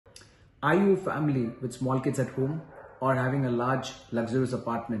Are you a family with small kids at home, or having a large luxurious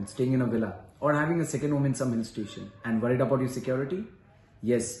apartment, staying in a villa, or having a second home in some hill station and worried about your security?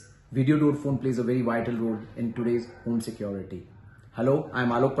 Yes, video door phone plays a very vital role in today's home security. Hello, I am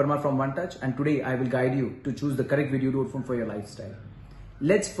Alok Parmar from OneTouch, and today I will guide you to choose the correct video door phone for your lifestyle.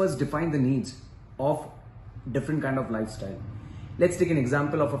 Let's first define the needs of different kind of lifestyle. Let's take an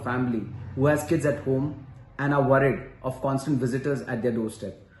example of a family who has kids at home and are worried of constant visitors at their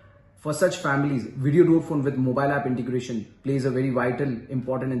doorstep. For such families, video door phone with mobile app integration plays a very vital,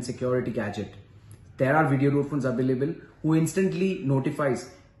 important and security gadget. There are video door phones available who instantly notifies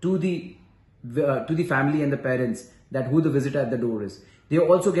to the family and the parents that who the visitor at the door is. They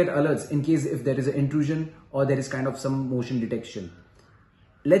also get alerts in case if there is an intrusion or there is kind of some motion detection.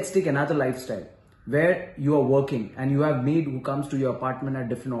 Let's take another lifestyle where you are working and you have maid who comes to your apartment at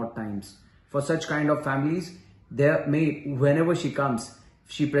different odd times. For such kind of families, their maid, whenever she comes,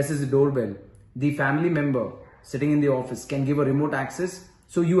 she presses the doorbell. The family member sitting in the office can give a remote access.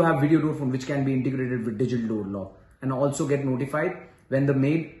 So you have video door phone which can be integrated with digital door lock and also get notified when the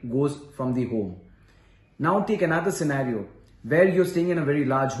maid goes from the home. Now take another scenario where you're staying in a very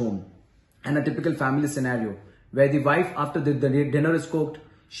large home, and a typical family scenario where the wife, after the dinner is cooked,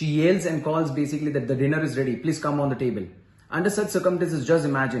 she yells and calls basically that the dinner is ready, please come on the table. Under such circumstances, just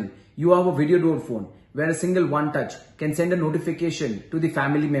imagine you have a video door phone where a single one touch can send a notification to the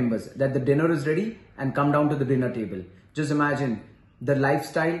family members that the dinner is ready and come down to the dinner table. Just imagine the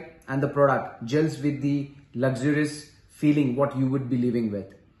lifestyle and the product gels with the luxurious feeling what you would be living with.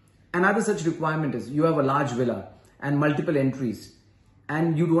 Another such requirement is you have a large villa and multiple entries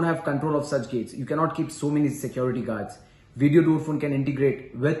and you don't have control of such gates. You cannot keep so many security guards. Video door phone can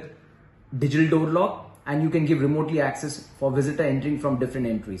integrate with digital door lock and you can give remotely access for visitor entering from different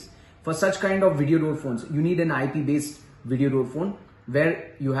entries. For such kind of video door phones, you need an IP based video door phone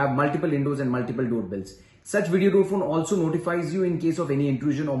where you have multiple windows and multiple doorbells. Such video door phone also notifies you in case of any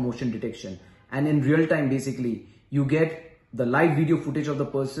intrusion or motion detection. And in real time, basically, you get the live video footage of the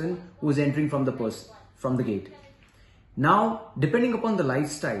person who is entering from the gate. Now, depending upon the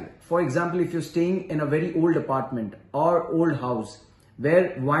lifestyle, for example, if you're staying in a very old apartment or old house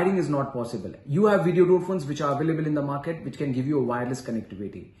where wiring is not possible, you have video door phones which are available in the market which can give you a wireless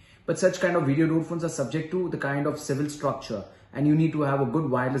connectivity. But such kind of video door phones are subject to the kind of civil structure and you need to have a good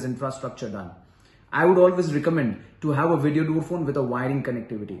wireless infrastructure done. I would always recommend to have a video door phone with a wiring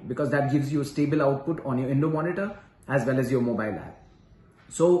connectivity because that gives you a stable output on your indoor monitor as well as your mobile app.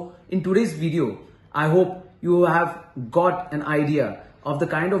 So in today's video, I hope you have got an idea of the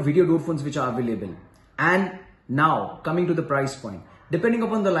kind of video door phones which are available. And now coming to the price point, depending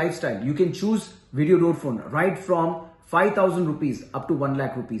upon the lifestyle, you can choose video door phone right from 5,000 rupees up to 1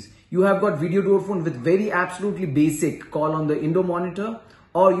 lakh rupees. You have got video door phone with very absolutely basic call on the indoor monitor,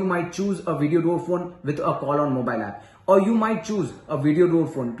 or you might choose a video door phone with a call on mobile app, or you might choose a video door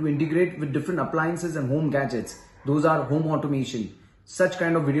phone to integrate with different appliances and home gadgets. Those are home automation. Such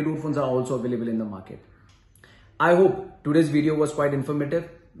kind of video door phones are also available in the market. I hope today's video was quite informative,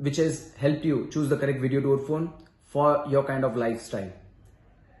 which has helped you choose the correct video door phone for your kind of lifestyle.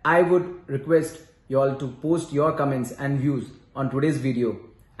 I would request you all to post your comments and views on today's video,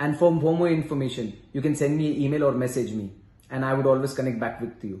 and for more information you can send me an email or message me and I would always connect back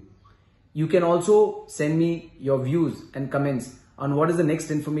with you. You can also send me your views and comments on what is the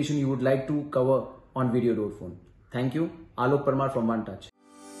next information you would like to cover on video door phone. Thank you. Alok Parmar from OneTouch.